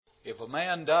If a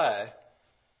man die,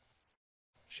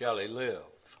 shall he live?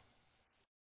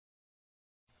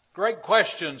 Great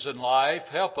questions in life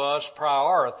help us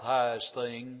prioritize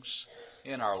things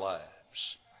in our lives.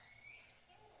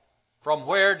 From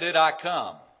where did I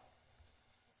come?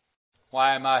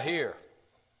 Why am I here?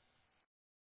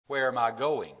 Where am I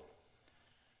going?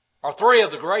 Are three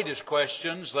of the greatest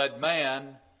questions that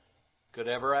man could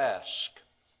ever ask.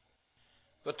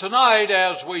 But tonight,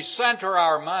 as we center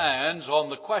our minds on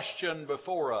the question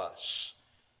before us,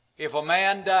 if a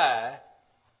man die,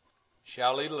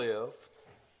 shall he live?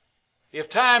 If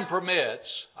time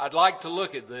permits, I'd like to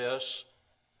look at this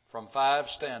from 5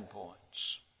 standpoints.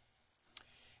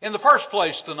 In the first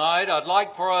place tonight, I'd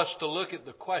like for us to look at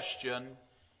the question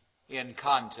in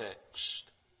context.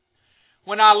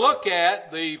 When I look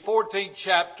at the 14th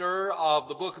chapter of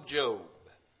the book of Job,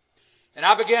 and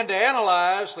I began to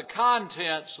analyze the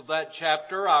contents of that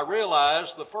chapter, I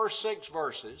realized the first 6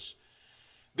 verses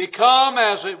become,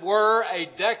 as it were, a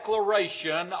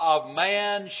declaration of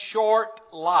man's short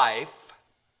life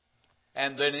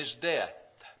and then his death.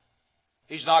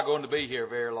 He's not going to be here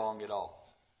very long at all.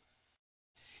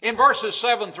 In verses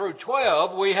 7 through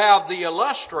 12, we have the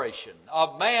illustration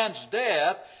of man's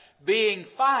death being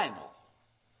final,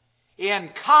 in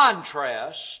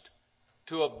contrast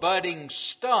to a budding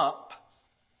stump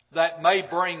that may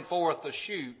bring forth a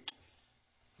shoot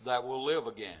that will live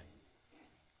again.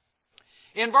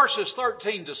 In verses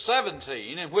 13 to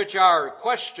 17, in which our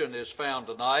question is found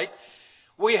tonight,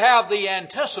 we have the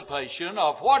anticipation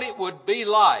of what it would be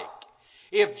like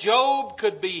if Job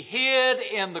could be hid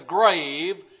in the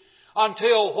grave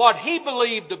until what he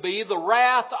believed to be the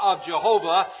wrath of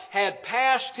Jehovah had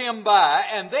passed him by,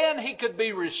 and then he could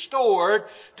be restored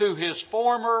to his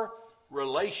former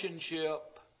relationship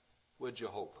with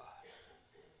Jehovah.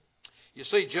 You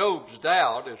see, Job's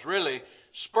doubt is really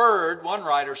spurred, one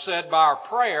writer said, by our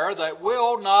prayer that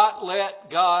will not let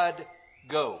God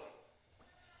go.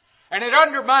 And it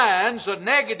undermines a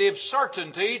negative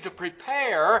certainty to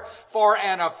prepare for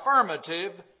an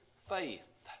affirmative faith.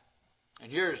 And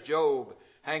here's Job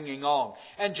hanging on.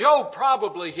 And Job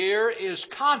probably here is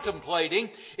contemplating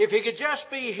if he could just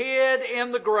be hid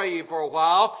in the grave for a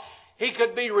while, he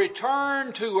could be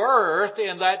returned to earth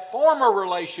in that former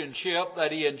relationship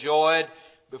that he enjoyed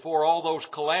before all those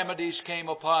calamities came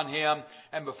upon him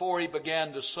and before he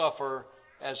began to suffer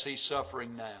as he's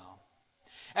suffering now.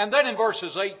 And then in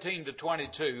verses 18 to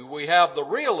 22, we have the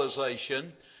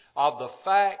realization of the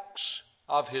facts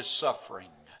of his suffering.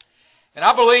 And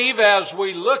I believe as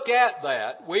we look at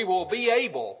that, we will be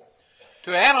able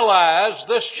to analyze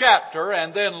this chapter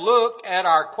and then look at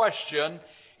our question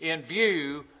in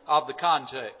view of the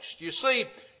context. You see,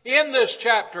 in this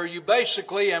chapter, you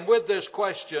basically, and with this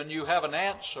question, you have an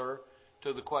answer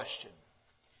to the question.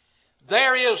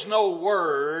 There is no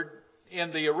word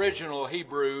in the original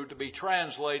Hebrew to be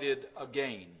translated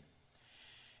again.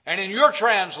 And in your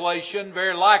translation,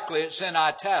 very likely it's in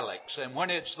italics. And when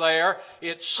it's there,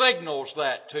 it signals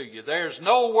that to you. There's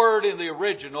no word in the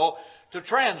original to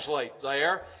translate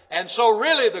there. And so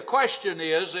really the question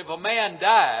is, if a man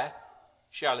die,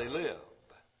 shall he live?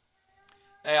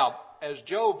 Now, as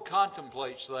Job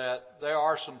contemplates that, there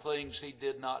are some things he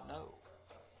did not know.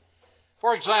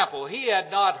 For example, he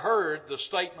had not heard the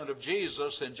statement of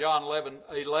Jesus in John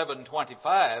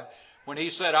 11:25 when he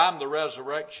said, I'm the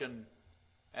resurrection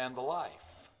and the life.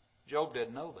 Job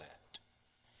didn't know that.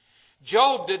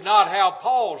 Job did not have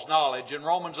Paul's knowledge in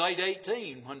Romans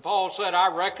 8:18 when Paul said,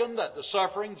 I reckon that the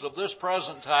sufferings of this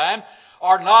present time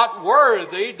are not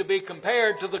worthy to be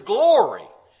compared to the glory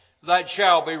that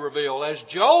shall be revealed. As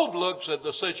Job looks at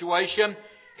the situation,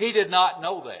 he did not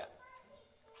know that.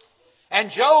 And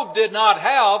Job did not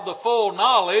have the full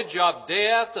knowledge of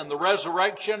death and the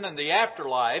resurrection and the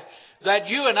afterlife that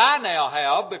you and I now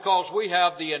have, because we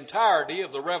have the entirety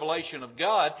of the revelation of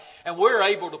God and we're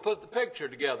able to put the picture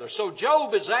together. So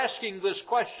Job is asking this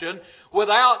question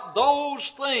without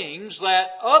those things that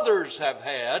others have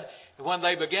had when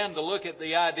they began to look at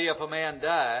the idea, if a man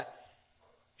die,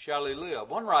 shall he live?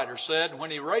 One writer said when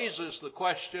he raises the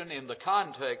question in the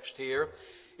context here,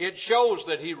 it shows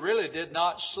that he really did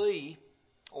not see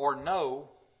or know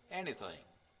anything.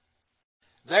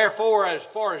 Therefore, as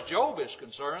far as Job is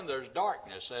concerned, there's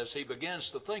darkness as he begins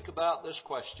to think about this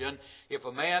question, if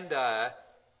a man die,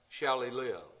 shall he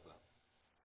live?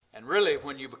 And really,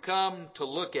 when you become to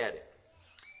look at it,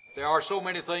 there are so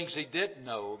many things he didn't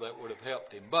know that would have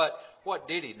helped him. But what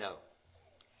did he know?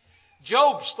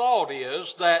 Job's thought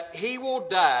is that he will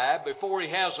die before he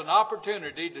has an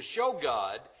opportunity to show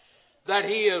God that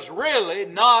he is really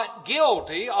not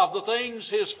guilty of the things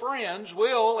his friends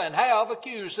will and have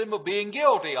accused him of being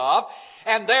guilty of.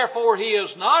 And therefore he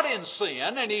is not in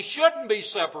sin, and he shouldn't be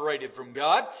separated from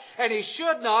God, and he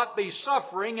should not be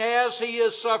suffering as he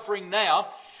is suffering now.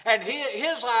 And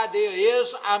his idea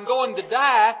is, I'm going to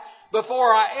die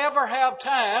before I ever have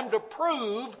time to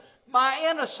prove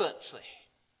my innocency.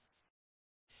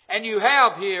 And you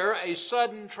have here a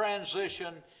sudden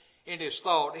transition in his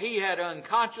thought. He had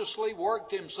unconsciously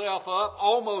worked himself up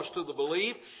almost to the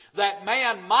belief that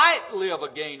man might live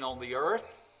again on the earth.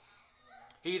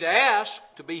 He'd asked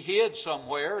to be hid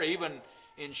somewhere, even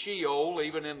in Sheol,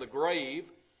 even in the grave,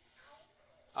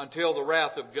 until the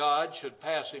wrath of God should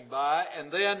pass him by.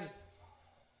 And then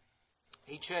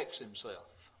he checks himself.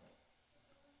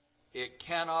 It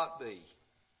cannot be,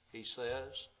 he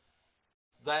says,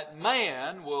 that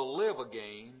man will live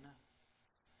again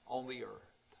on the earth.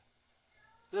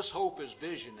 This hope is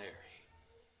visionary.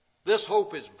 This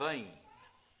hope is vain.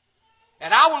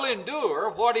 And I will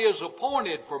endure what is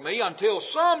appointed for me until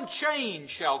some change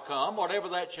shall come. Whatever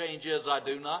that change is, I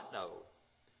do not know.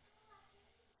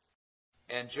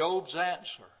 And Job's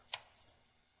answer,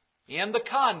 in the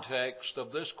context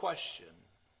of this question,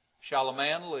 shall a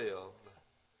man live,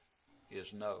 is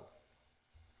no.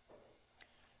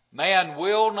 Man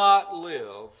will not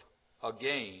live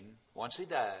again once he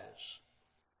dies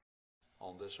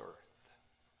on this earth.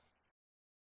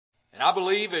 And I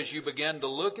believe as you begin to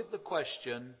look at the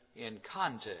question in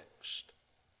context,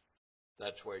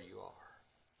 that's where you are.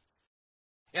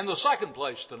 In the second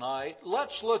place tonight,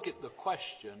 let's look at the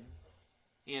question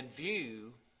in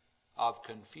view of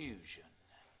confusion.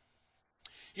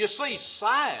 You see,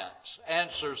 science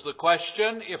answers the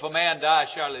question, if a man die,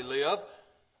 shall he live,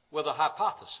 with a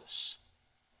hypothesis.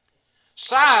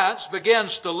 Science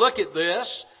begins to look at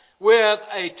this with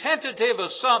a tentative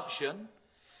assumption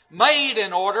made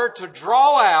in order to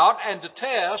draw out and to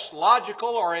test logical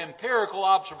or empirical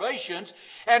observations.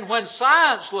 And when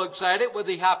science looks at it with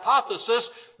the hypothesis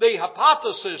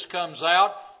comes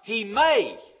out, he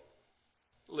may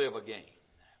live again.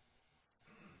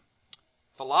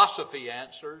 Philosophy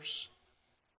answers,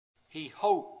 he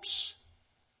hopes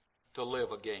to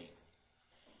live again.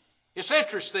 It's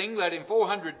interesting that in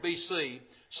 400 BC,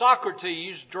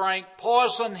 Socrates drank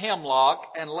poison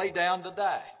hemlock and lay down to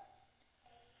die.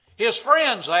 His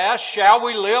friends asked, shall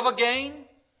we live again?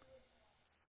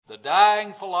 The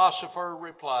dying philosopher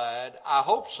replied, I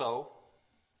hope so,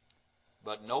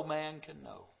 but no man can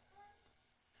know.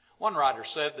 One writer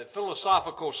said that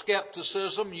philosophical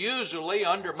skepticism usually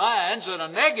undermines in a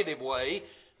negative way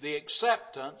the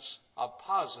acceptance of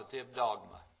positive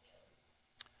dogma.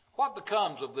 What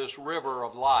becomes of this river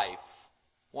of life?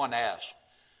 One asks.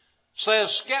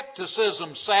 Says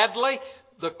skepticism, sadly,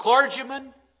 the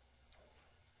clergyman,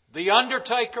 the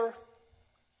undertaker,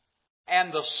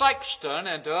 and the sexton,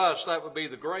 and to us that would be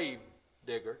the grave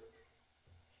digger,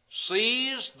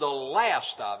 sees the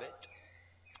last of it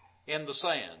in the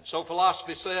sand. So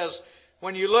philosophy says,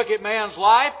 when you look at man's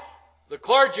life, the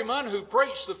clergyman who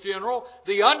preached the funeral,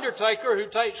 the undertaker who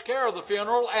takes care of the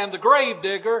funeral, and the grave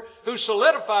digger who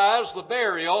solidifies the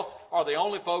burial are the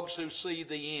only folks who see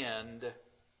the end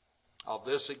of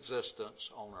this existence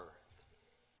on earth.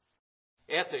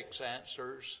 Ethics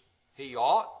answers, he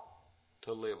ought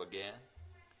to live again.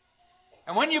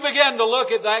 And when you begin to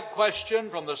look at that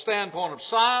question from the standpoint of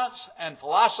science and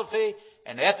philosophy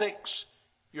and ethics,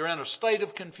 you're in a state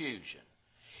of confusion.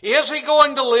 Is he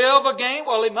going to live again?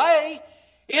 Well, he may.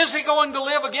 Is he going to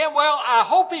live again? Well, I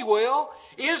hope he will.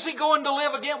 Is he going to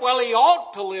live again? Well, he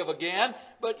ought to live again.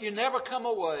 But you never come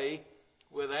away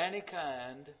with any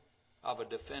kind of a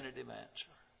definitive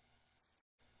answer.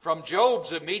 From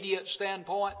Job's immediate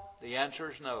standpoint, the answer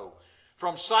is no.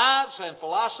 From science and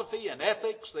philosophy and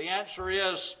ethics, the answer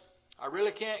is, I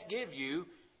really can't give you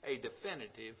a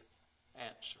definitive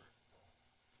answer.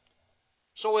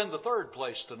 So in the third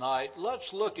place tonight, let's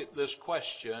look at this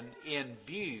question in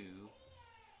view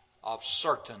of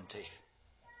certainty.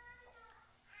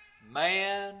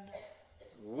 Man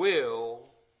will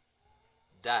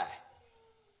die.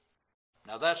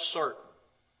 Now that's certain.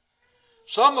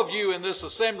 Some of you in this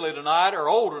assembly tonight are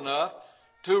old enough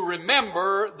to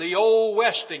remember the old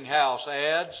Westinghouse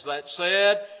ads that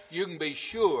said, you can be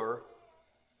sure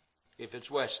if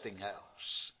it's Westinghouse.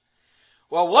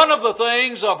 Well, one of the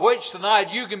things of which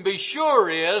tonight you can be sure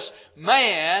is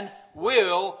man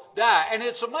will die. And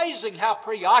it's amazing how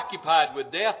preoccupied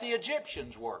with death the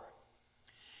Egyptians were.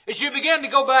 As you begin to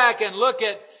go back and look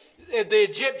at the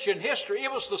Egyptian history,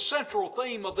 it was the central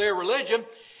theme of their religion.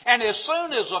 And as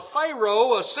soon as a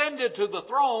Pharaoh ascended to the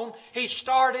throne, he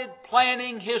started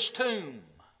planning his tomb.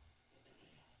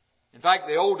 In fact,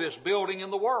 the oldest building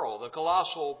in the world, the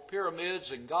colossal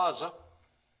pyramids in Gaza,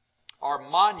 are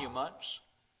monuments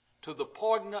to the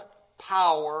poignant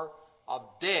power of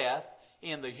death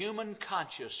in the human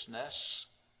consciousness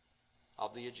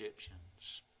of the Egyptians.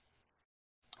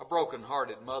 A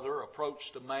broken-hearted mother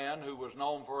approached a man who was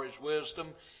known for his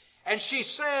wisdom, and she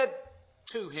said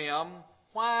to him,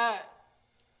 "Why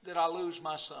did I lose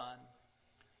my son?"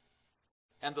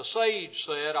 And the sage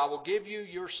said, "I will give you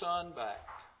your son back.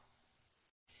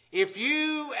 If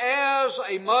you, as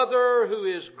a mother who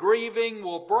is grieving,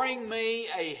 will bring me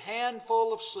a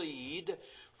handful of seed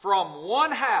from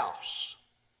one house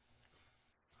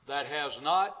that has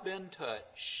not been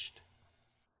touched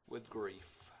with grief."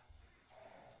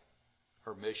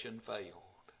 Her mission failed.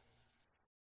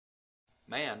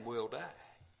 Man will die.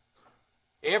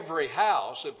 Every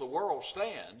house, if the world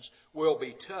stands, will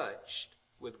be touched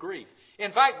with grief.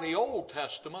 In fact, the Old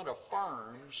Testament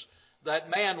affirms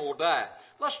that man will die.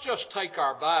 Let's just take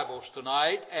our Bibles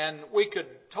tonight, and we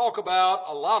could talk about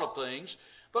a lot of things,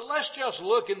 but let's just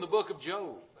look in the book of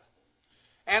Job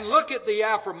and look at the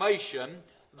affirmation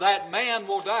that man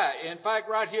will die. In fact,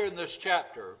 right here in this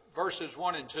chapter, verses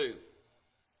 1 and 2,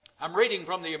 I'm reading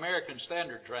from the American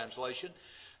Standard Translation.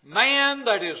 "Man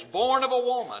that is born of a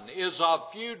woman is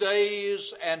of few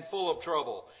days and full of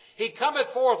trouble. He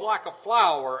cometh forth like a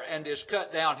flower and is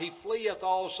cut down. He fleeth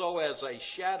also as a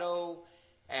shadow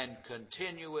and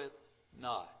continueth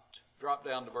not." Drop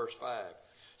down to verse 5.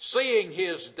 "Seeing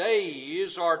his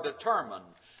days are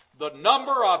determined, the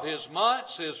number of his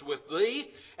months is with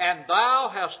thee, and thou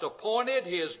hast appointed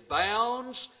his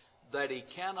bounds that he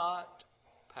cannot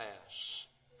pass."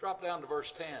 Drop down to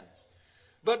verse 10.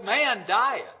 "But man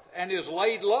dieth and is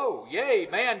laid low. Yea,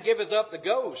 man giveth up the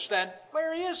ghost, and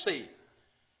where is he?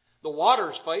 The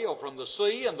waters fail from the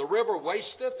sea, and the river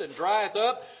wasteth and drieth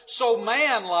up. So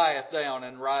man lieth down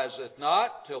and riseth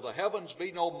not, till the heavens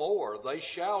be no more. They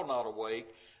shall not awake,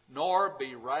 nor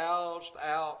be roused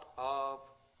out of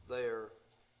their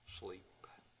sleep."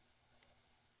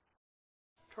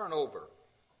 Turn over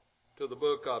to the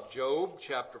book of Job,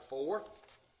 chapter 4.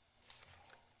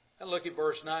 And look at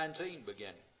verse 19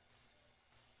 beginning.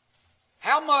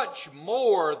 "How much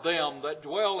more them that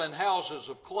dwell in houses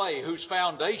of clay, whose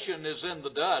foundation is in the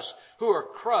dust, who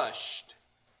are crushed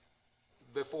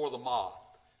before the moth.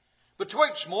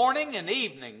 Betwixt morning and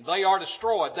evening they are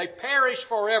destroyed. They perish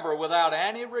forever without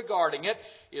any regarding it.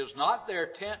 Is not their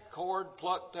tent cord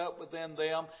plucked up within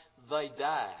them? They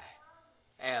die,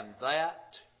 and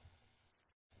that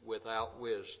without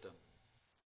wisdom."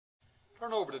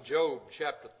 Turn over to Job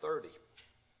chapter 30.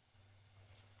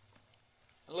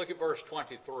 And look at verse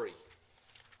 23.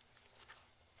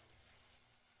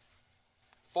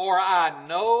 "For I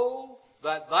know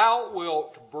that thou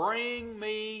wilt bring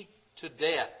me to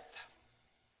death,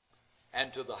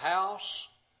 and to the house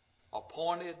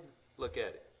appointed," look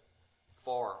at it,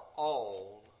 "for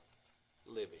all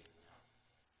living."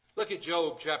 Look at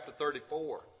Job chapter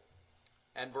 34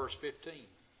 and verse 15.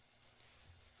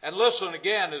 And listen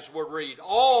again as we read.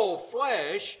 "All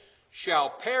flesh shall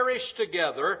perish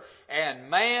together, and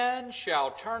man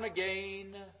shall turn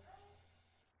again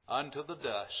unto the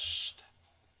dust."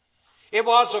 It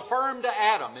was affirmed to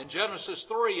Adam in Genesis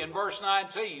 3 and verse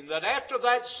 19 that after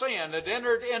that sin had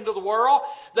entered into the world,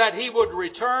 that he would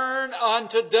return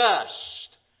unto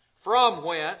dust, from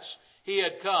whence he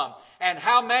had come. And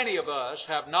how many of us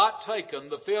have not taken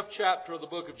the 5th chapter of the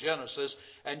book of Genesis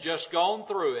and just gone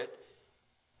through it,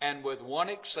 and with one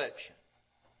exception,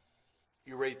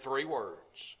 you read 3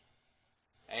 words,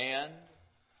 "and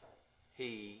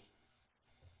he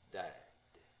died."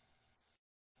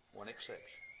 One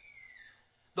exception.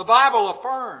 The Bible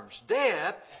affirms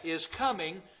death is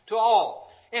coming to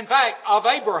all. In fact, of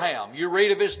Abraham, you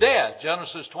read of his death,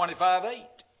 Genesis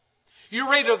 25:8. You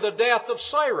read of the death of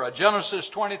Sarah, Genesis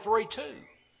 23:2.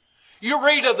 You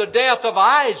read of the death of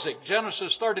Isaac,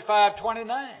 Genesis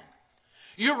 35:29.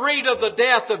 You read of the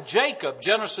death of Jacob,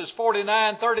 Genesis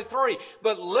 49:33.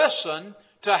 But listen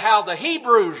to how the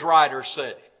Hebrews writer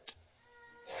said it.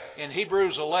 In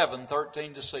Hebrews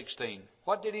 11:13-16.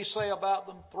 What did he say about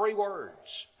them? 3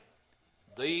 words.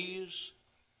 "These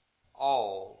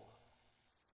all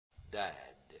died."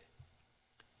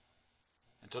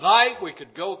 And tonight we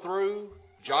could go through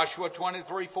Joshua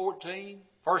 23:14,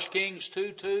 1 Kings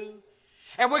 2:2.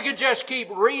 And we could just keep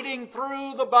reading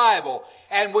through the Bible,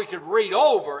 and we could read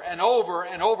over and over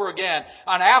and over again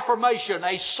an affirmation,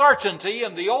 a certainty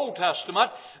in the Old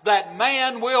Testament that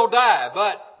man will die.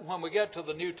 But when we get to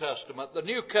the New Testament, the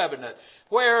New Covenant,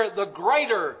 where the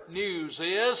greater news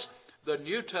is, the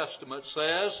New Testament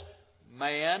says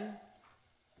man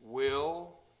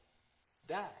will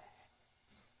die.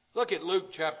 Look at Luke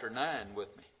chapter 9 with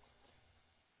me.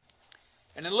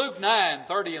 And in Luke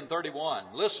 9:30 and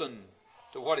 31, listen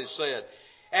to what is said.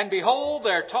 And behold,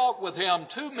 there talked with him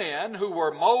two men who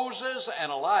were Moses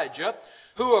and Elijah,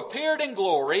 who appeared in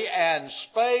glory and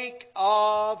spake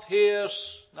of his,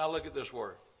 now look at this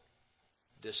word,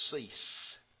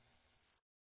 decease,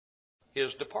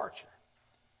 his departure,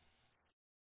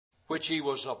 which he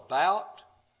was about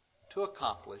to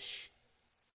accomplish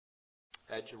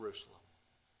at Jerusalem.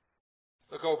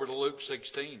 Look over to Luke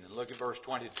 16 and look at verse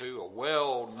 22, a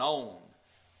well-known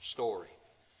story.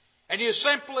 And you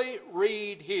simply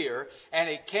read here, and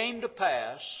it came to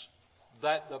pass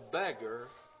that the beggar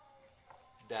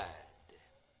died.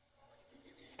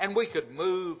 And we could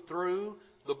move through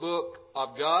the book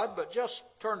of God, but just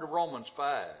turn to Romans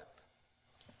 5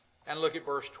 and look at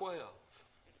verse 12.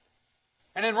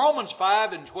 And in Romans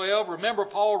 5 and 12, remember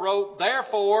Paul wrote,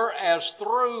 therefore, as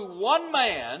through one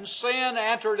man sin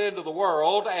entered into the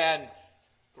world, and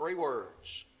three words,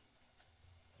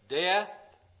 death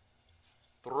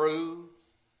through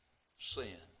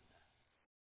sin.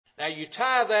 Now you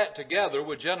tie that together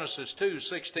with Genesis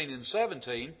 2:16 and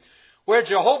 17, where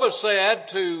Jehovah said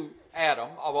to Adam,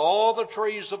 of all the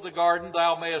trees of the garden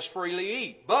thou mayest freely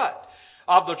eat, but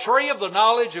of the tree of the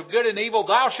knowledge of good and evil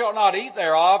thou shalt not eat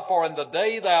thereof, for in the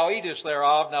day thou eatest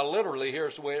thereof, now literally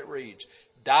here's the way it reads,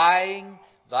 dying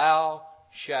thou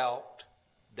shalt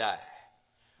die.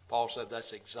 Paul said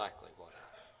that's exactly what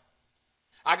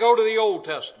happened. I go to the Old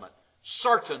Testament,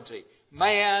 certainty,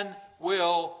 man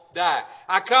will die.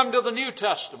 I come to the New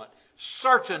Testament,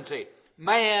 certainty,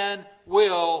 man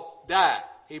will die.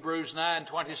 Hebrews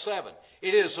 9:27.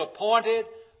 It is appointed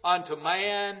unto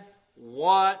man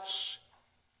once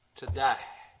to die.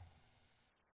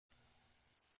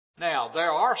 Now,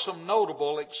 there are some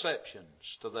notable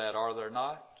exceptions to that, are there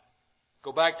not?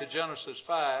 Go back to Genesis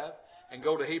 5 and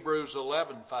go to Hebrews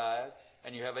 11:5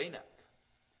 and you have Enoch.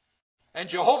 And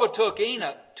Jehovah took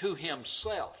Enoch to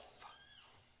himself.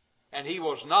 And he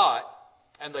was not,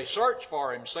 and they searched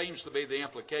for him, seems to be the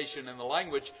implication in the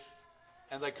language,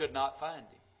 and they could not find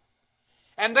him.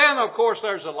 And then, of course,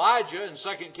 there's Elijah in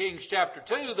 2 Kings chapter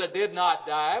 2 that did not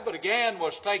die, but again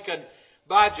was taken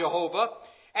by Jehovah.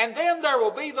 And then there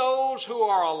will be those who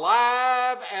are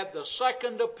alive at the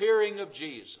second appearing of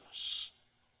Jesus,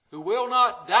 who will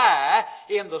not die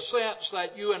in the sense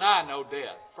that you and I know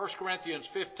death. 1 Corinthians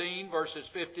 15, verses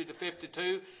 50 to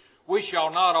 52, we shall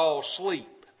not all sleep.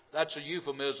 That's a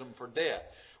euphemism for death.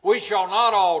 We shall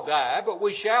not all die, but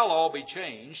we shall all be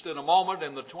changed in a moment,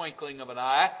 in the twinkling of an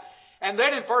eye. And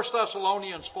then in 1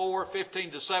 Thessalonians 4,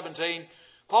 15 to 17,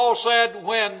 Paul said,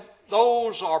 when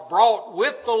those are brought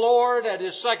with the Lord at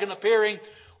His second appearing,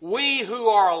 we who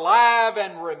are alive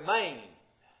and remain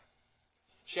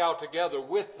shall together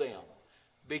with them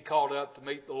be caught up to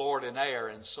meet the Lord in air,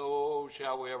 and so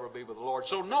shall we ever be with the Lord.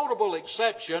 So notable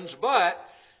exceptions, but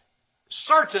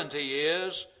certainty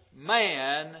is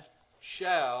man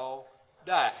shall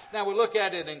die. Now we look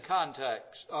at it in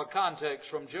context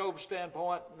from Job's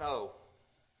standpoint. No.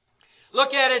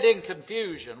 Look at it in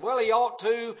confusion. Well, he ought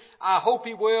to. I hope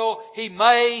he will. He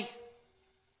may.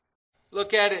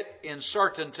 Look at it in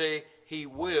certainty. He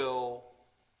will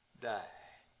die.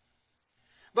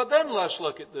 But then let's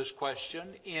look at this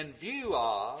question in view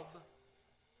of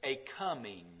a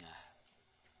coming.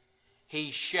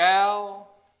 He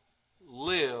shall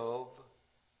live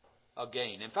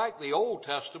again. In fact, the Old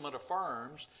Testament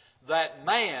affirms that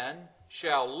man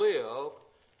shall live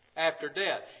after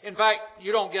death. In fact,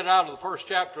 you don't get out of the first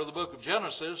chapter of the book of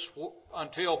Genesis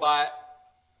until by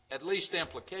at least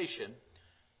implication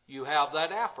you have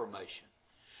that affirmation.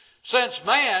 Since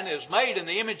man is made in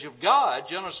the image of God,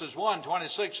 Genesis 1,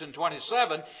 26 and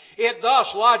 27, it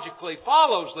thus logically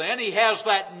follows then he has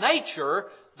that nature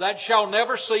that shall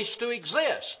never cease to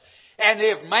exist. And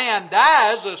if man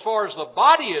dies, as far as the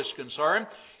body is concerned,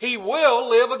 he will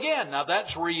live again. Now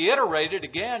that's reiterated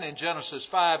again in Genesis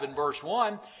 5 and verse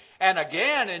 1, and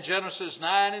again in Genesis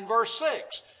 9 and verse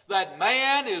 6, that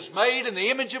man is made in the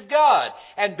image of God.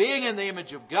 And being in the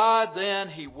image of God, then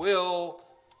he will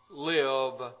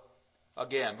live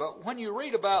again. But when you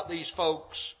read about these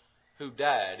folks who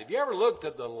died, have you ever looked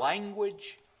at the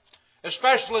language,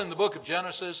 especially in the book of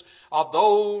Genesis, of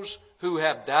those who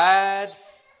have died,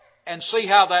 and see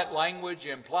how that language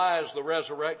implies the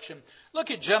resurrection?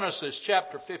 Look at Genesis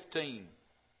chapter 15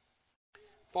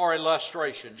 for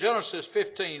illustration. Genesis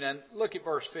 15, and look at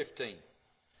verse 15.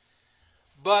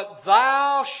 But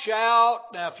thou shalt,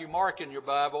 now if you mark in your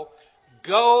Bible,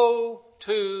 go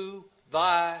to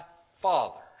thy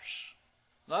fathers.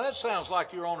 Now that sounds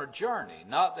like you're on a journey,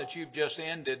 not that you've just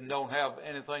ended and don't have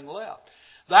anything left.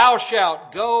 thou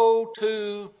shalt go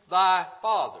to thy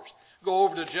fathers. Go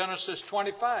over to Genesis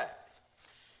 25.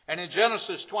 And in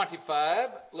Genesis 25,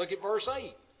 look at verse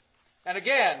 8. And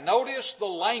again, notice the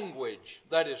language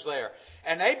that is there.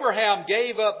 And Abraham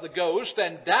gave up the ghost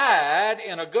and died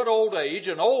in a good old age,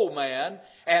 an old man,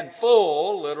 and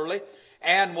full, literally,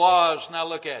 and was, now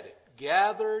look at it,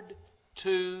 gathered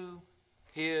to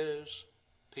his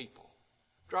people.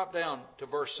 Drop down to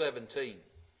verse 17.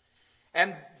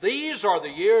 And these are the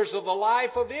years of the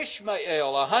life of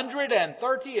Ishmael,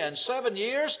 137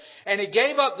 years. And he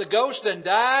gave up the ghost and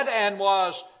died and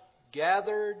was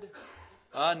gathered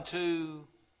unto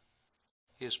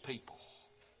his people.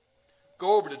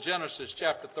 Go over to Genesis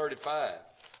chapter 35.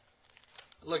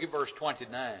 Look at verse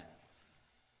 29.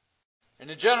 And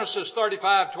in Genesis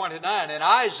 35:29, and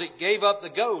Isaac gave up the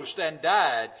ghost and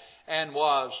died and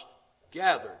was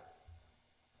gathered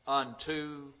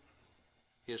unto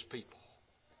his people.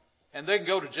 And then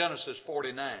go to Genesis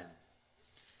 49.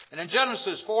 And in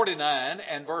Genesis 49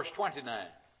 and verse 29,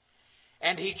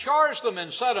 and he charged them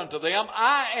and said unto them,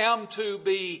 I am to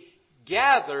be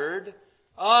gathered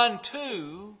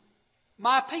unto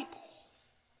my people.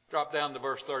 Drop down to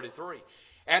verse 33.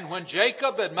 And when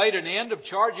Jacob had made an end of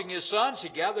charging his sons, he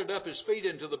gathered up his feet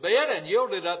into the bed and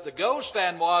yielded up the ghost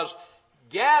and was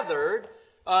gathered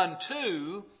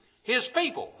unto his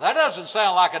people. That doesn't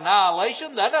sound like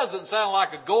annihilation. That doesn't sound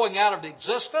like a going out of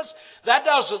existence. That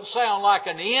doesn't sound like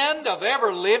an end of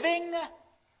ever living.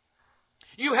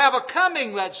 You have a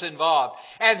coming that's involved.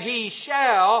 And he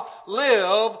shall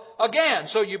live again.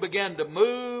 So you begin to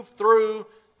move through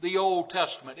the Old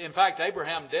Testament. In fact,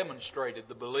 Abraham demonstrated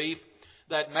the belief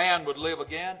that man would live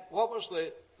again. What was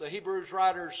the Hebrews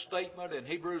writer's statement in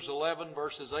Hebrews 11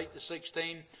 verses 8 to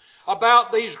 16?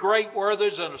 About these great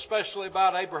worthies, and especially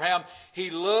about Abraham,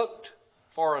 he looked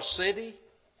for a city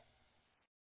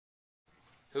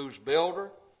whose builder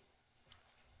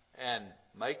and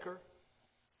maker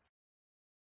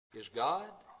is God.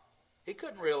 He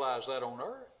couldn't realize that on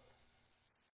earth.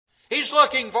 He's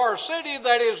looking for a city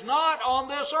that is not on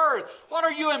this earth. What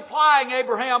are you implying,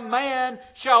 Abraham? Man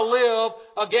shall live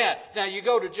again. Now you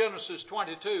go to Genesis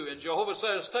 22 and Jehovah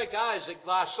says, take Isaac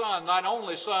thy son, thine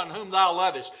only son whom thou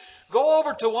lovest. Go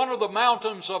over to one of the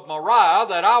mountains of Moriah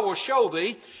that I will show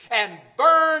thee and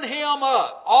burn him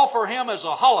up. Offer him as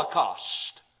a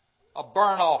holocaust, a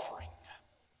burnt offering.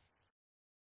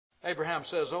 Abraham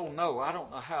says, oh no, I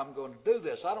don't know how I'm going to do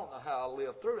this. I don't know how I'll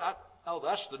live through it. Oh,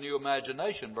 that's the New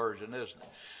Imagination Version, isn't it?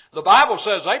 The Bible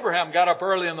says Abraham got up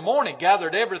early in the morning,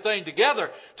 gathered everything together,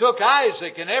 took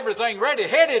Isaac and everything ready,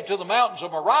 headed to the mountains of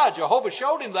Moriah. Jehovah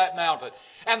showed him that mountain.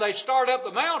 And they start up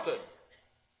the mountain.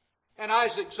 And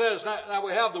Isaac says, now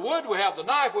we have the wood, we have the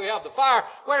knife, we have the fire.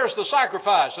 Where's the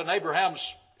sacrifice? And Abraham's,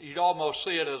 you'd almost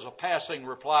see it as a passing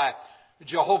reply,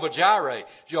 Jehovah Jireh.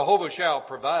 Jehovah shall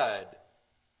provide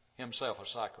himself a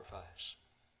sacrifice.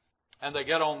 And they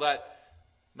get on that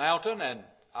mountain, and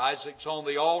Isaac's on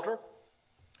the altar.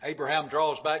 Abraham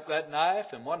draws back that knife,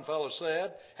 and one fellow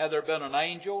said, had there been an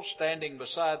angel standing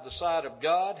beside the side of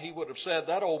God, he would have said,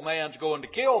 that old man's going to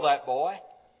kill that boy.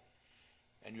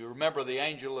 And you remember the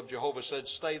angel of Jehovah said,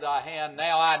 stay thy hand.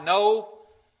 Now I know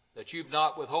that you've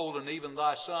not withholden even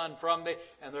thy son from me.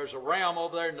 And there's a ram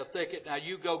over there in the thicket. Now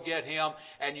you go get him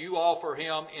and you offer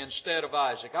him instead of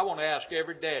Isaac. I want to ask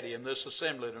every daddy in this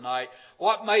assembly tonight,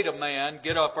 what made a man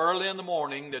get up early in the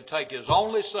morning to take his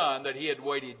only son that he had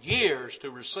waited years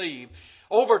to receive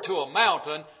over to a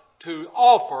mountain to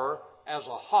offer as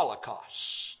a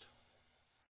holocaust?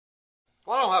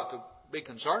 Well, I don't have to be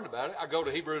concerned about it. I go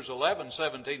to Hebrews 11,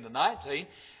 17 to 19.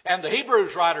 And the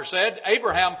Hebrews writer said,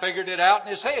 Abraham figured it out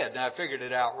in his head. Now, he figured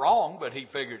it out wrong, but he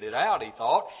figured it out, he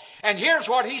thought. And here's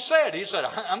what he said. He said,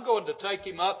 I'm going to take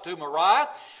him up to Moriah.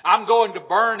 I'm going to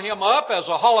burn him up as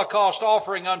a holocaust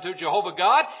offering unto Jehovah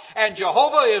God. And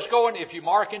Jehovah is going, if you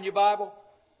mark in your Bible,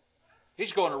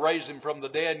 he's going to raise him from the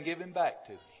dead and give him back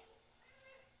to me.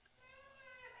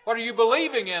 What are you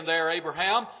believing in there,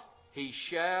 Abraham? He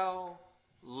shall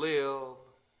live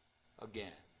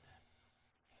again.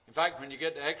 In fact, when you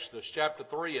get to Exodus chapter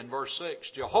 3 and verse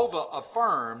 6, Jehovah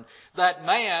affirmed that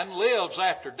man lives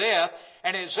after death.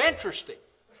 And it's interesting,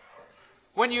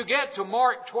 when you get to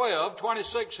Mark 12,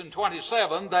 26 and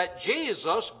 27, that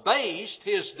Jesus based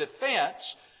his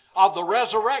defense of the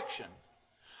resurrection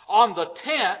on the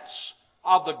tense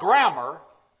of the grammar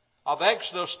of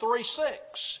Exodus 3:6.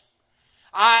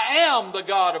 I am the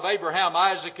God of Abraham,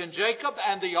 Isaac, and Jacob,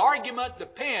 and the argument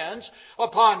depends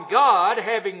upon God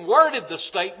having worded the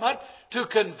statement to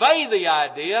convey the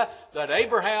idea that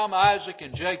Abraham, Isaac,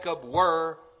 and Jacob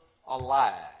were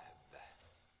alive.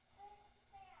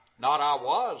 Not I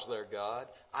was their God,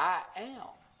 I am.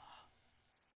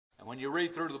 And when you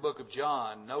read through the book of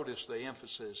John, notice the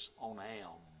emphasis on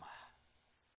am.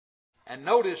 And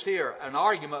notice here an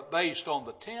argument based on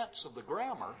the tense of the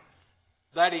grammar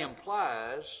that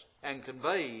implies and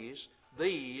conveys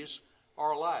these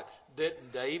are life.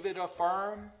 Didn't David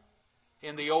affirm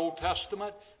in the Old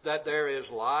Testament that there is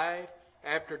life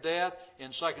after death? In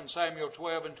 2 Samuel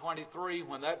 12 and 23,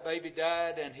 when that baby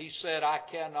died and he said, I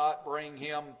cannot bring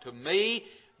him to me,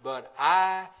 but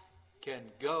I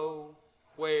can go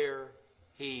where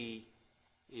he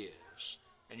is.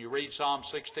 And you read Psalm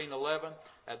 16:11,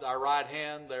 at thy right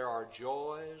hand there are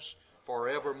joys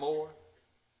forevermore.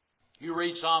 You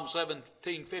read Psalm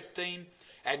 17:15,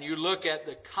 and you look at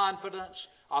the confidence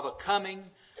of a coming.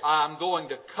 I'm going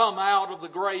to come out of the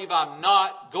grave. I'm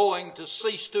not going to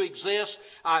cease to exist.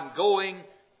 I'm going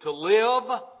to live.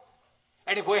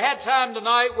 And if we had time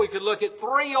tonight, we could look at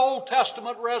 3 Old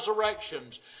Testament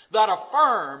resurrections that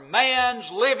affirm man's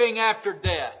living after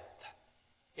death.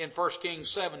 In 1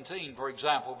 Kings 17, for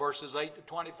example, verses 8 to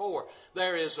 24,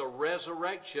 there is a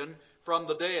resurrection from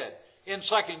the dead. In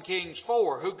 2 Kings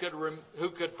 4, who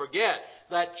could forget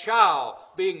that child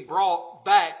being brought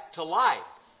back to life?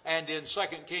 And in 2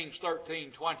 Kings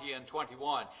 13, 20 and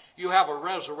 21, you have a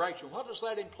resurrection. What does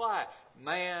that imply?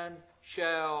 Man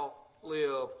shall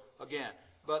live again.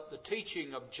 But the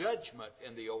teaching of judgment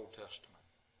in the Old Testament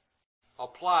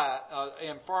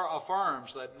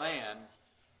affirms that man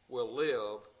will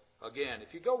live again.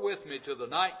 If you go with me to the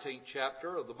 19th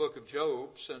chapter of the book of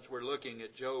Job, since we're looking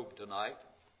at Job tonight.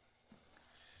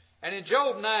 And in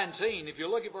Job 19, if you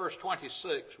look at verse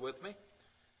 26 with me,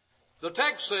 the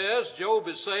text says, Job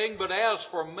is saying, but as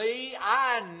for me,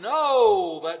 I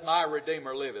know that my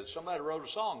Redeemer liveth. Somebody wrote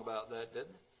a song about that,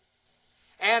 didn't they?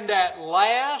 And at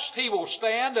last he will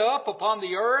stand up upon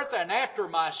the earth, and after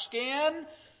my skin,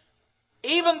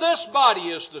 even this body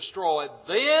is destroyed.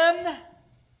 Then,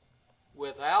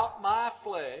 without my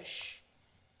flesh,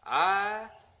 I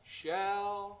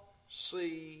shall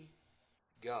see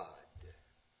God.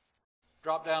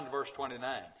 Drop down to verse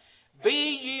 29. Be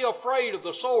ye afraid of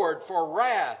the sword, for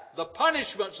wrath, the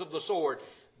punishments of the sword,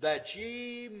 that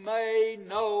ye may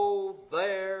know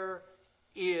there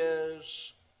is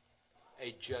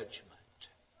a judgment.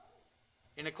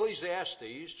 In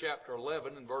Ecclesiastes chapter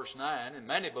 11 and verse 9, and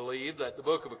many believe that the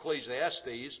book of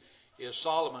Ecclesiastes is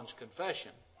Solomon's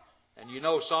confession. And you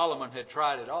know Solomon had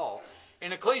tried it all.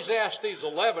 In Ecclesiastes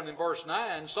 11 and verse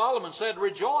 9, Solomon said,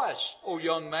 Rejoice, O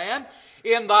young man,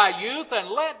 in thy youth, and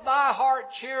let thy heart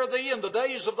cheer thee in the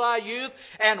days of thy youth,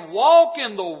 and walk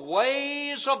in the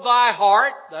ways of thy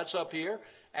heart, that's up here,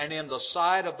 and in the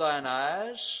sight of thine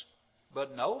eyes.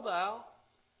 But know thou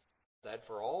that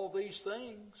for all these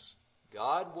things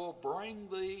God will bring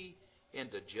thee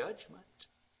into judgment.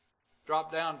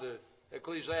 Drop down to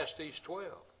Ecclesiastes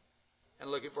 12 and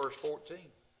look at verse 14.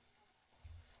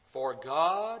 For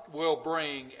God will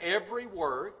bring every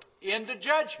work into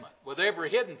judgment with every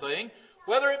hidden thing,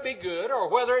 whether it be good or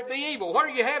whether it be evil. What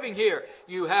are you having here?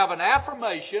 You have an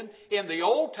affirmation in the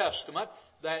Old Testament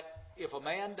that if a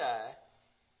man die,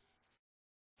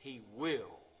 he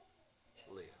will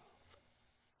live.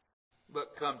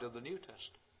 But come to the New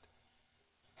Testament.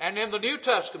 And in the New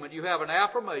Testament you have an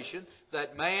affirmation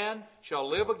that man shall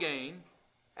live again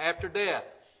after death.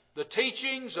 The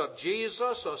teachings of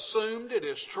Jesus assumed it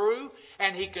is true,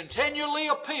 and he continually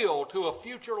appealed to a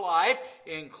future life,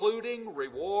 including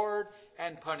reward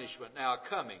and punishment. Now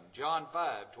coming, John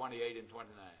 5, 28 and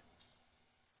 29.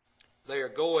 They are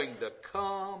going to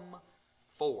come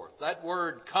forth. That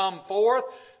word come forth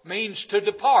means to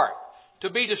depart, to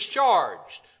be discharged,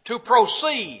 to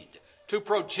proceed, to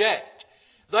project.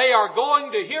 They are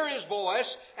going to hear his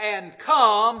voice and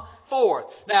come forth.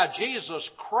 Now, Jesus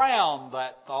crowned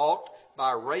that thought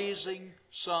by raising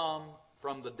some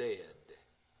from the dead.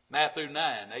 Matthew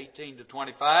 9, 18 to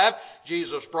 25,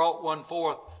 Jesus brought one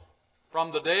forth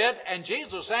from the dead, and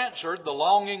Jesus answered the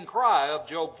longing cry of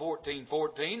Job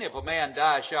 14:14, if a man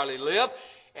die, shall he live?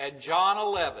 And John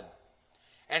 11.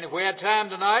 And if we had time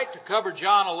tonight to cover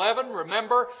John 11,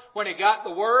 remember when he got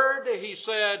the word, he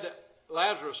said,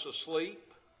 Lazarus is asleep.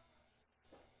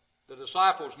 The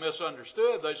disciples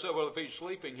misunderstood. They said, well, if he's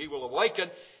sleeping, he will awaken.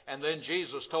 And then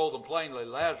Jesus told them plainly,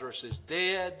 Lazarus is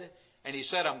dead. And he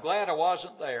said, I'm glad I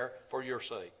wasn't there for your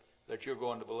sake, that you're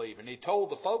going to believe. And he told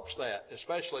the folks that,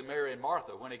 especially Mary and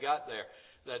Martha, when he got there,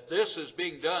 that this is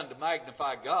being done to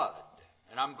magnify God.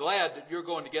 And I'm glad that you're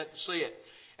going to get to see it.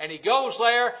 And he goes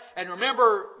there, and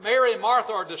remember, Mary and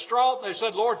Martha are distraught. And they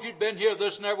said, Lord, if you'd been here,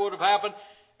 this never would have happened.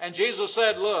 And Jesus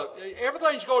said, look,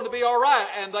 everything's going to be all right.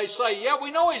 And they say, yeah, we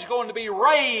know he's going to be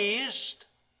raised.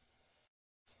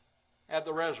 at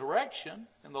the resurrection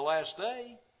in the last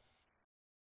day.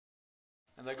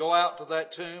 And they go out to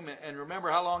that tomb, and remember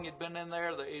how long he'd been in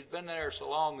there? He'd been there so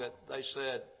long that they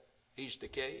said, he's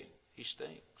decaying. He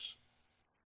stinks.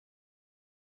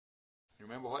 You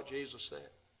remember what Jesus said?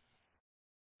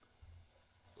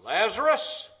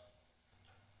 Lazarus!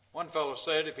 One fellow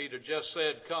said if he'd have just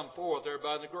said, come forth,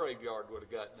 everybody in the graveyard would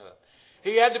have gotten up.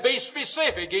 He had to be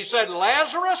specific. He said,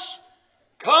 Lazarus,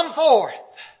 come forth.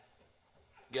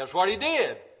 Guess what he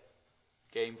did?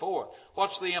 Came forth.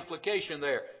 What's the implication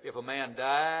there? If a man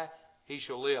die, he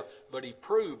shall live. But he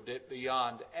proved it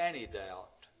beyond any doubt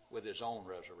with his own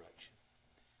resurrection.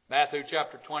 Matthew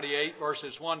chapter 28,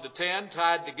 verses 1 to 10,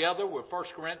 tied together with 1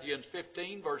 Corinthians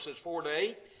 15, verses 4 to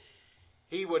 8.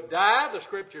 He would die, the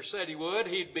Scripture said he would.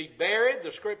 He'd be buried,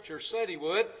 the Scripture said he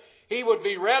would. He would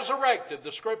be resurrected,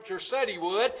 the Scripture said he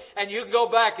would. And you can go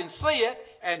back and see it,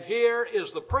 and here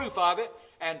is the proof of it.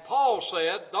 And Paul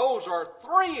said, those are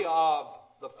three of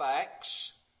the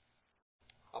facts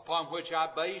upon which I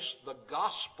base the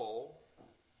gospel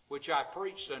which I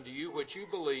preached unto you, which you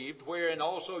believed, wherein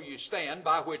also you stand,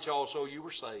 by which also you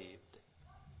were saved.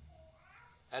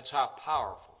 That's how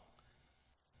powerful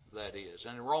that is.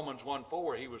 And in Romans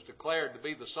 1:4, he was declared to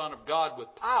be the Son of God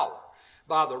with power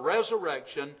by the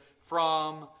resurrection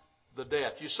from the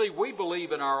death. You see, we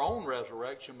believe in our own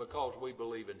resurrection because we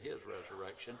believe in His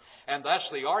resurrection. And that's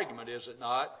the argument, is it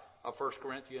not, of 1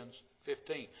 Corinthians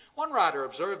 15. One writer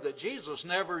observed that Jesus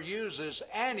never uses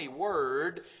any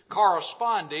word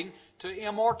corresponding to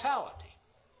immortality,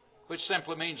 which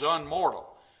simply means unmortal.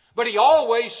 But He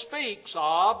always speaks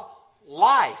of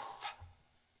life.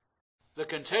 The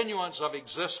continuance of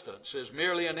existence is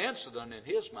merely an incident in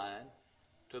His mind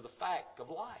to the fact of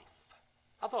life.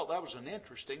 I thought that was an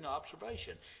interesting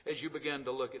observation as you begin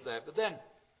to look at that. But then,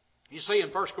 you see in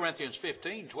 1 Corinthians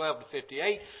 15, 12 to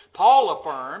 58, Paul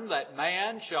affirmed that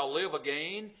man shall live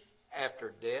again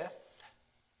after death.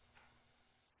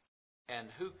 And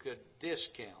who could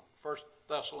discount 1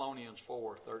 Thessalonians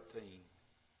 4, 13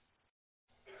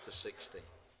 to 16?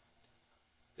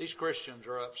 These Christians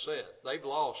are upset. They've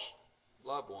lost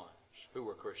loved ones who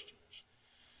were Christians.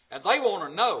 And they want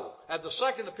to know, at the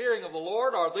second appearing of the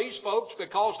Lord, are these folks,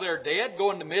 because they're dead,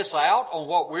 going to miss out on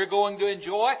what we're going to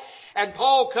enjoy? And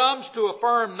Paul comes to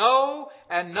affirm no,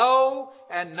 and no,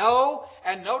 and no.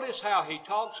 And notice how he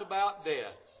talks about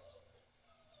death.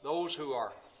 Those who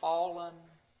are fallen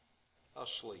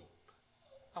asleep.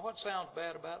 Now, what sounds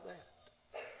bad about that?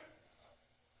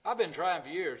 I've been trying for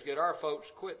years to get our folks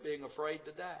to quit being afraid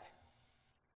to die.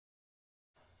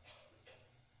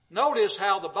 Notice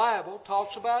how the Bible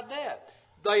talks about death.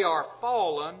 They are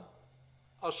fallen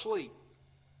asleep.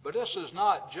 But this is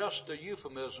not just a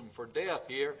euphemism for death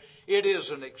here. It is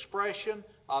an expression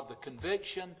of the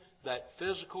conviction that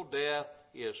physical death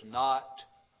is not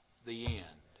the end.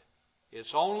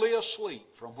 It's only a sleep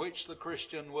from which the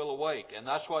Christian will awake. And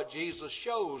that's what Jesus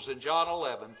shows in John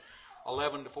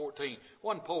 11 to 14.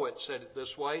 One poet said it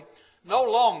this way: no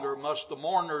longer must the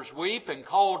mourners weep and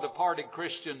call departed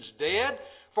Christians dead,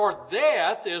 for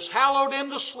death is hallowed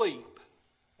into sleep,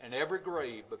 and every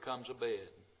grave becomes a bed.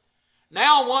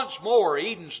 Now once more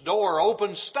Eden's door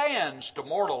open stands to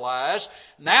mortal eyes.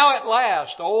 Now at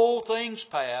last old things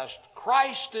past,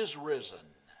 Christ is risen.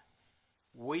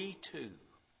 We too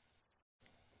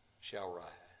shall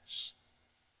rise.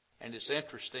 And it's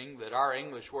interesting that our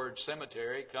English word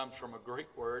cemetery comes from a Greek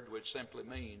word which simply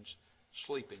means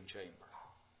sleeping chamber.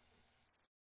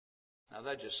 Now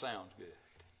that just sounds good.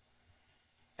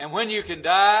 And when you can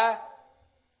die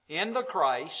in the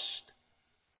Christ,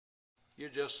 you're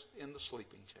just in the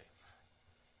sleeping chamber.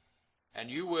 And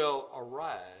you will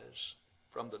arise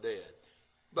from the dead.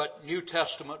 But New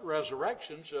Testament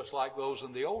resurrections, just like those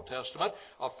in the Old Testament,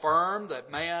 affirm that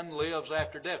man lives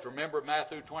after death. Remember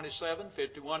Matthew 27,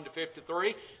 51 to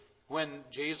 53? When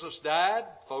Jesus died,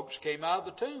 folks came out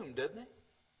of the tomb, didn't they?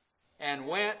 And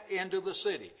went into the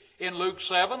city. In Luke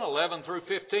 7, 11 through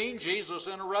 15, Jesus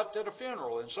interrupted a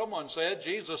funeral. And someone said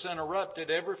Jesus interrupted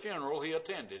every funeral he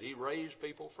attended. He raised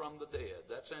people from the dead.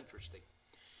 That's interesting.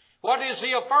 What is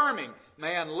he affirming?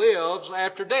 Man lives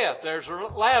after death. There's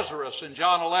Lazarus in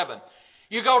John 11.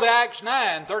 You go to Acts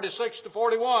 9, 36 to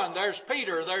 41. There's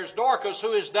Peter. There's Dorcas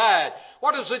who has died.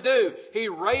 What does he do? He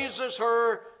raises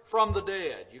her from the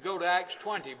dead. You go to Acts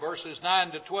 20, verses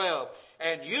 9 to 12.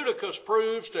 And Eutychus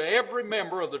proves to every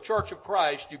member of the Church of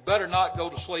Christ, you better not go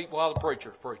to sleep while the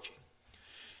preacher's preaching.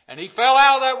 And he fell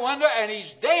out of that window and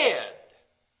he's dead.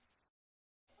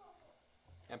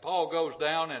 And Paul goes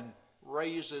down and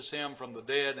raises him from the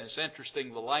dead. And it's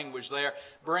interesting, the language there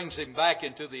brings him back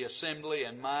into the assembly,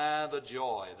 and my, the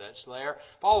joy that's there.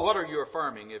 Paul, what are you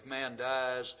affirming? If man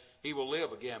dies, he will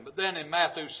live again. But then in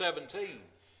Matthew 17,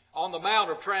 on the Mount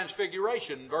of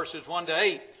Transfiguration, verses 1 to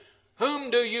 8,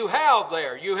 whom do you have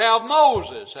there? You have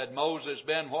Moses. Had Moses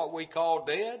been what we call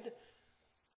dead?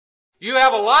 You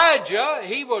have Elijah.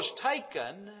 He was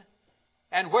taken.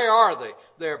 And where are they?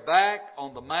 They're back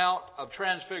on the Mount of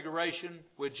Transfiguration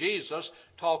with Jesus,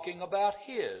 talking about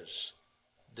His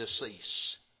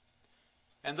decease.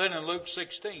 And then in Luke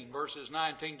 16, verses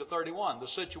 19 to 31, the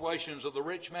situations of the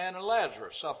rich man and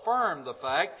Lazarus affirm the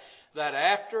fact that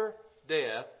after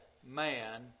death,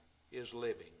 man is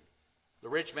living. The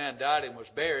rich man died and was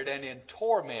buried, and in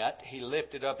torment he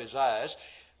lifted up his eyes.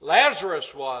 Lazarus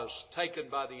was taken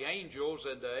by the angels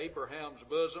into Abraham's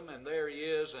bosom, and there he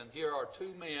is, and here are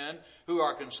two men who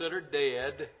are considered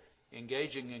dead,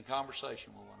 engaging in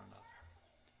conversation with one another.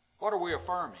 What are we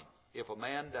affirming? If a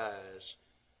man dies,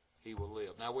 he will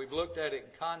live. Now, we've looked at it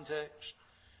in context.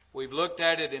 We've looked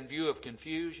at it in view of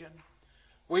confusion.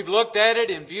 We've looked at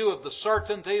it in view of the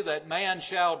certainty that man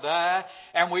shall die.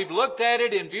 And we've looked at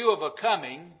it in view of a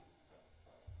coming.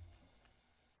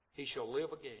 He shall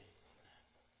live again.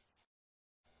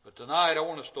 But tonight I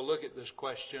want us to look at this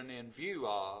question in view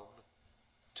of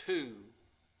two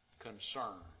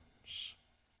concerns.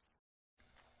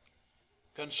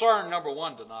 Concern number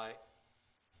one tonight: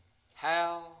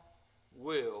 how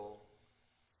will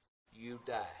you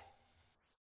die?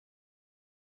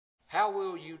 How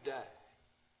will you die?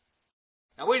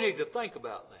 Now we need to think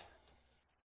about that.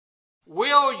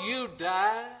 Will you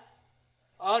die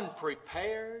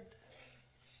unprepared?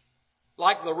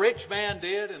 Like the rich man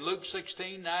did in Luke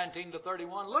 16, 19 to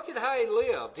 31. Look at how he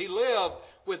lived. He lived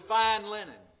with fine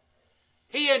linen.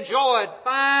 He enjoyed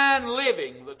fine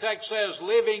living. The text says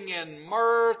living in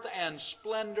mirth and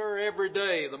splendor every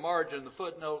day. The margin, the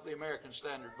footnote, the American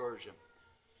Standard Version.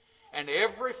 And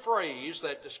every phrase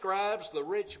that describes the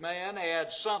rich man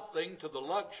adds something to the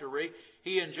luxury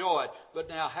he enjoyed. But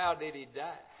now, how did he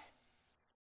die?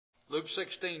 Luke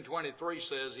 16:23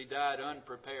 says he died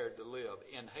unprepared to live.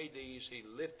 In Hades he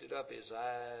lifted up his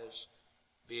eyes,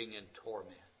 being in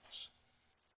torments.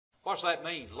 What's that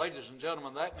mean? Ladies and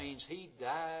gentlemen, that means he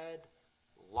died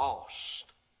lost.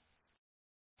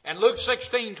 And Luke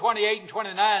 16:28 and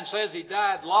 29 says he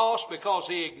died lost because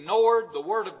he ignored the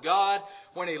Word of God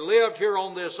when he lived here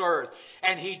on this earth.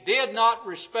 And he did not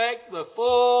respect the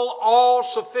full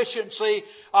all-sufficiency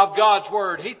of God's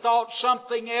Word. He thought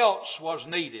something else was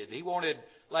needed. He wanted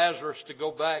Lazarus to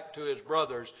go back to his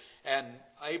brothers. And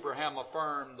Abraham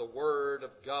affirmed the Word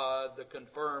of God, the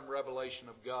confirmed revelation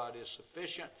of God is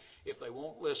sufficient. If they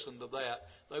won't listen to that,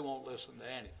 they won't listen to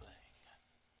anything.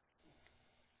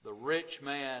 The rich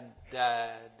man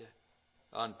died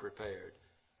unprepared.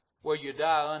 Will you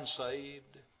die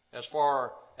unsaved? As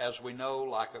far as we know,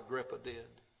 like Agrippa did.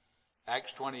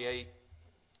 Acts 28,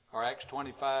 or Acts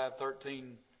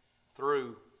 25:13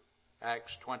 through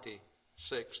Acts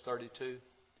 26:32.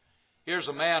 Here's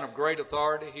a man of great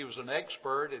authority. He was an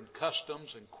expert in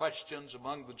customs and questions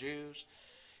among the Jews.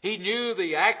 He knew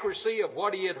the accuracy of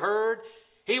what he had heard.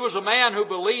 He was a man who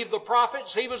believed the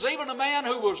prophets. He was even a man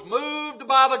who was moved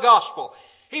by the gospel.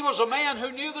 He was a man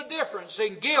who knew the difference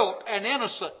in guilt and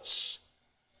innocence.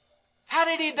 How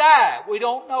did he die? We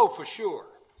don't know for sure.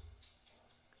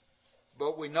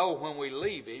 But we know when we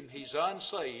leave him, he's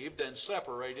unsaved and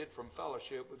separated from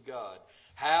fellowship with God.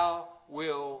 How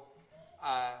will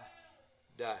I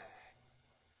die?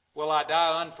 Will I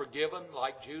die unforgiven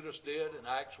like Judas did in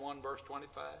Acts 1 verse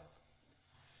 25?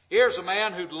 Here's a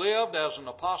man who'd lived as an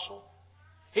apostle.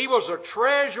 He was a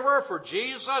treasurer for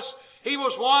Jesus. He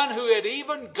was one who had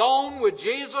even gone with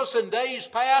Jesus in days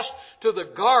past to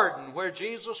the garden where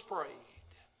Jesus prayed.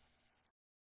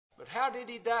 But how did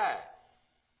he die?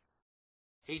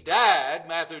 He died,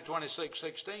 Matthew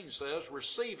 26:16 says,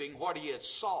 receiving what he had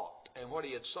sought. And what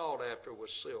he had sought after was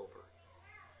silver.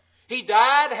 He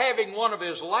died having one of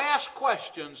his last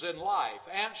questions in life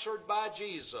answered by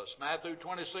Jesus. Matthew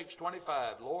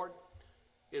 26:25. Lord,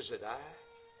 is it I?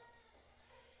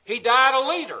 He died a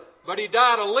leader, but he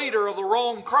died a leader of the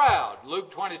wrong crowd.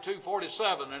 Luke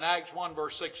 22:47 and Acts 1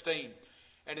 verse 16.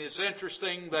 And it's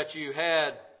interesting that you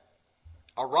had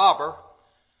a robber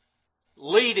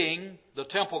leading the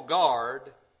temple guard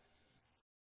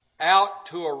out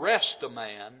to arrest a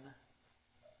man,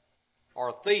 or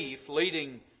a thief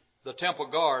leading the temple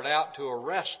guard out to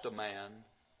arrest a man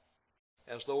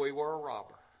as though he were a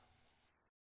robber.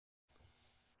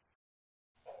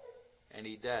 And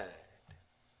he died.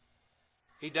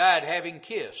 He died having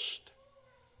kissed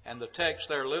And the text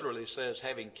there literally says,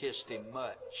 having kissed Him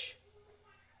much.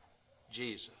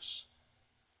 Jesus.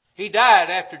 He died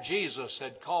after Jesus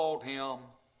had called Him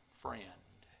friend.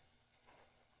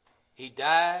 He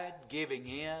died giving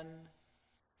in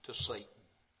to Satan.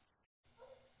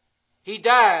 He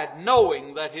died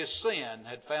knowing that his sin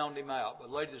had found him out. But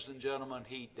ladies and gentlemen,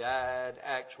 He died,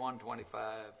 Acts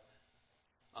 1:25,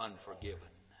 unforgiven.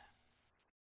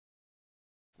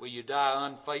 Will you die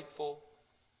unfaithful?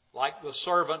 Like the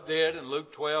servant did in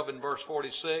Luke 12 and verse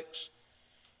 46.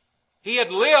 He had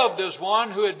lived as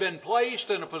one who had been placed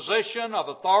in a position of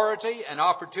authority and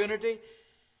opportunity.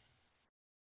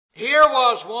 Here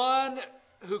was one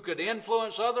who could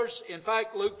influence others. In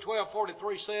fact, Luke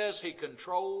 12:43 says he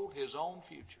controlled his own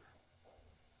future.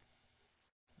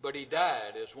 But he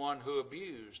died as one who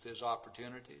abused his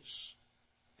opportunities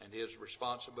and his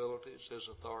responsibilities, his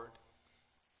authority.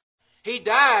 He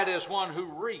died as one who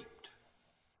reaped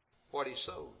what he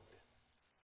sowed.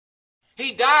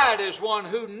 He died as one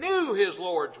who knew his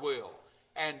Lord's will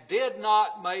and did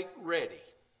not make ready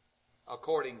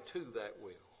according to that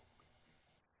will.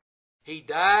 He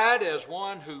died as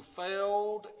one who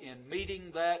failed in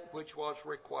meeting that which was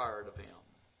required of him.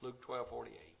 Luke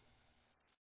 12:48.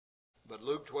 But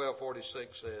Luke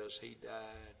 12:46 says he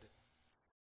died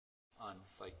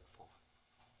unfaithful.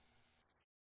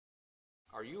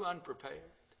 Are you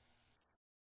unprepared?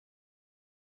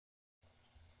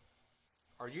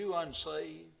 Are you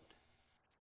unsaved?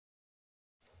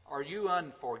 Are you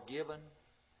unforgiven?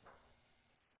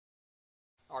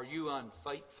 Are you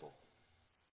unfaithful?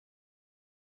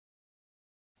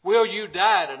 Will you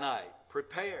die tonight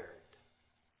prepared,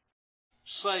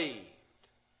 saved,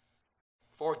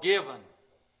 forgiven,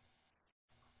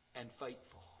 and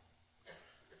faithful?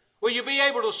 Will you be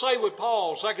able to say with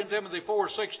Paul, 2 Timothy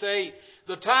 4:6-8,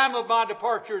 the time of my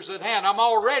departure is at hand. I'm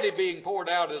already being poured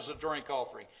out as a drink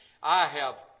offering. I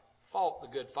have fought the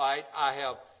good fight. I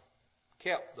have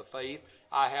kept the faith.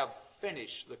 I have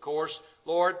finished the course.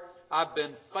 Lord, I've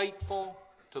been faithful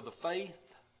to the faith.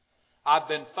 I've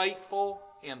been faithful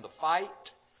in the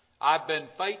fight. I've been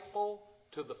faithful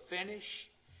to the finish.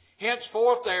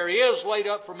 Henceforth there is laid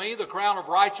up for me the crown of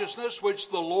righteousness, which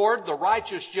the Lord, the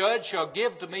righteous judge, shall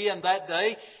give to me in that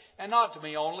day, and not to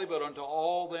me only, but unto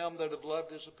all them that have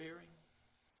loved His appearing.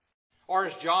 Or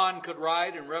as John could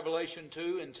write in Revelation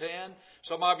 2:10,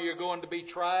 some of you are going to be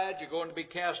tried, you're going to be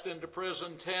cast into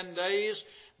prison 10 days.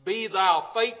 Be thou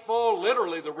faithful,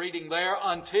 literally the reading there,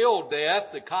 until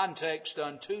death, the context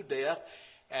unto death,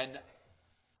 and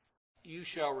you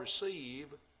shall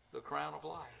receive the crown of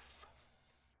life.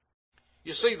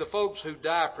 You see, the folks who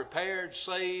die prepared,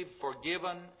 saved,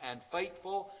 forgiven, and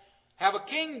faithful have a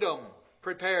kingdom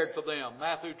prepared for them.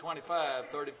 Matthew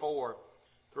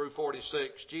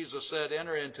 25:34-46. Jesus said,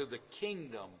 enter into the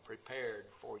kingdom prepared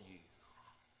for you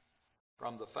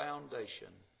from the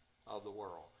foundation of the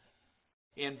world.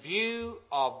 In view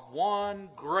of one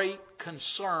great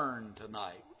concern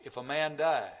tonight, if a man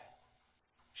die,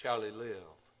 shall he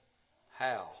live?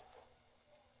 How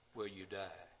will you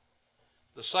die?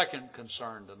 The second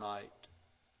concern tonight,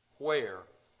 where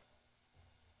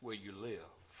will you live?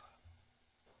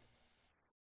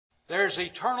 There's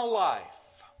eternal life,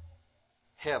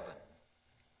 heaven,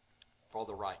 for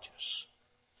the righteous.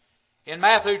 In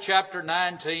Matthew chapter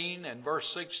 19 and verse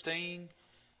 16,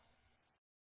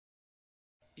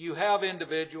 you have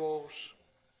individuals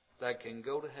that can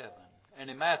go to heaven. And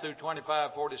in Matthew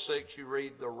 25:46, you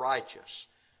read, the righteous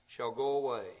shall go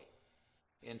away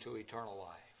into eternal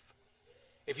life.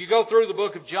 If you go through the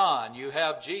book of John, you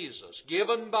have Jesus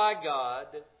given by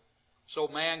God so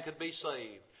man could be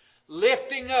saved.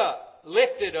 Lifted up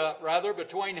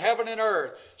between heaven and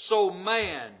earth so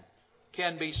man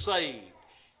can be saved.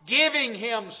 Giving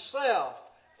Himself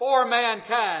for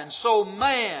mankind so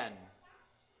man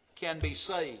can be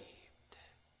saved.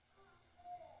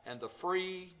 And the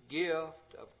free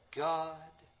gift of God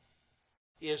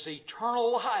is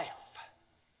eternal life.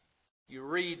 You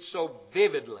read so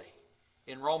vividly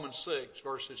in Romans 6,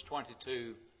 verses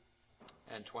 22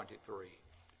 and 23.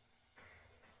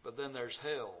 But then there's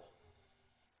hell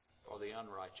for the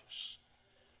unrighteous.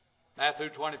 Matthew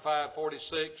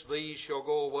 25:46, these shall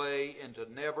go away into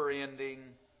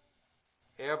never-ending,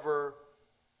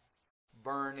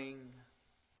 ever-burning,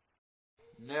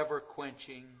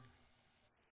 never-quenching,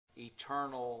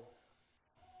 eternal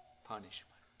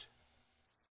punishment.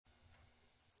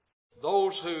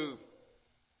 Those who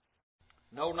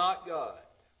know not God,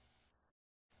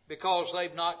 because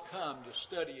they've not come to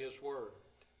study His Word.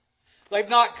 They've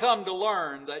not come to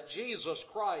learn that Jesus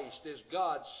Christ is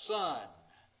God's Son.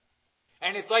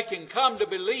 And if they can come to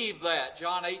believe that,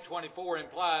 John 8:24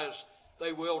 implies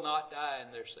they will not die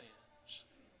in their sins.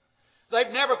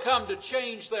 They've never come to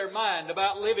change their mind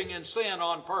about living in sin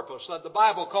on purpose, that the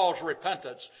Bible calls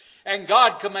repentance. And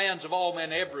God commands of all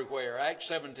men everywhere, Acts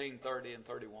 17:30 and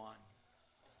 31.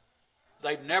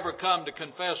 They've never come to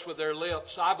confess with their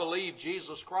lips, I believe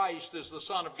Jesus Christ is the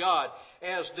Son of God,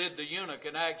 as did the eunuch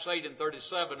in Acts 8 and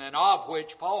 37, and of which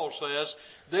Paul says,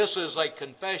 this is a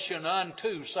confession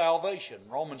unto salvation,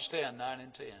 Romans 10, 9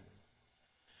 and 10.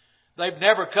 They've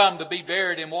never come to be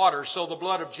buried in water so the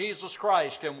blood of Jesus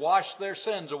Christ can wash their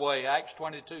sins away, Acts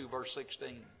 22, verse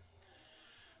 16.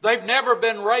 They've never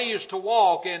been raised to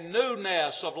walk in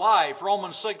newness of life,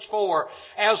 Romans 6:4,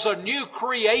 as a new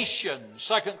creation,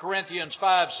 2 Corinthians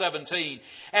 5:17,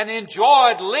 and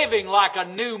enjoyed living like a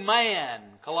new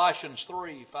man, Colossians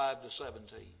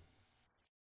 3:5-17.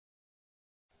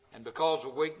 And because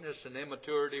of weakness and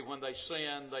immaturity, when they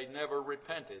sinned, they never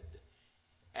repented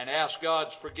and asked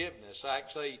God's forgiveness,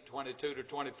 Acts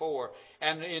 8:22-24,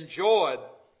 and enjoyed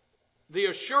the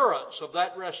assurance of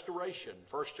that restoration,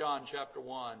 1 John chapter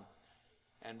 1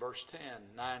 and verse 10,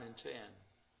 9 and 10.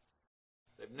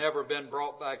 They've never been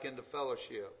brought back into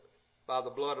fellowship by the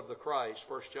blood of the Christ,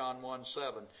 1 John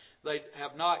 1:7. They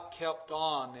have not kept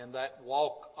on in that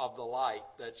walk of the light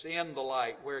that's in the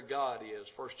light where God is,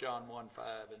 1 John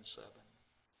 1:5 and 7.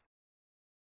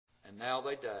 And now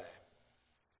they die,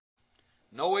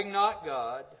 knowing not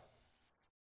God,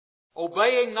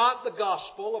 obeying not the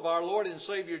gospel of our Lord and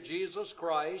Savior Jesus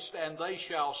Christ, and they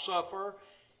shall suffer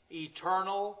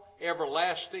eternal,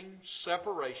 everlasting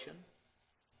separation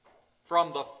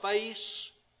from the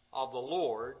face of the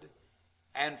Lord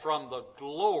and from the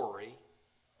glory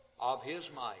of His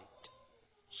might.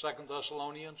 2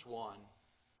 Thessalonians 1,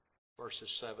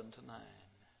 verses 7 to 9.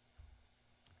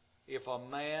 If a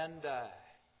man die,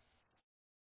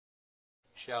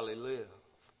 shall he live?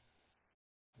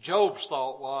 Job's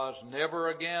thought was, never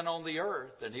again on the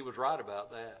earth, and he was right about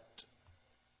that.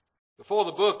 Before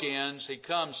the book ends, he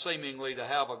comes seemingly to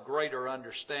have a greater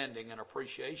understanding and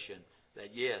appreciation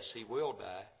that yes, he will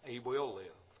die, he will live.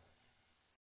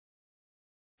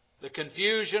 The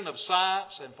confusion of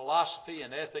science and philosophy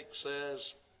and ethics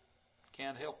says,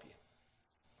 can't help you.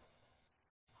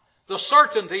 The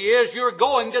certainty is you're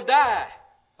going to die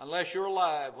unless you're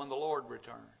alive when the Lord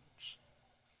returns.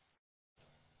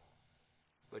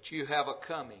 But you have a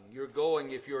coming. You're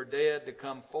going, if you're dead, to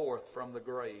come forth from the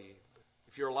grave.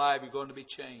 If you're alive, you're going to be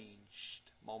changed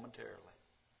momentarily.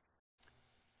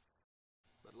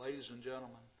 But ladies and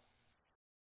gentlemen,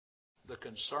 the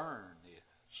concern is,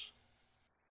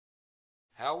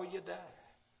 how will you die?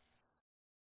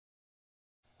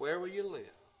 Where will you live?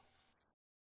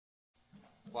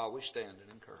 While we stand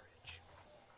and encourage.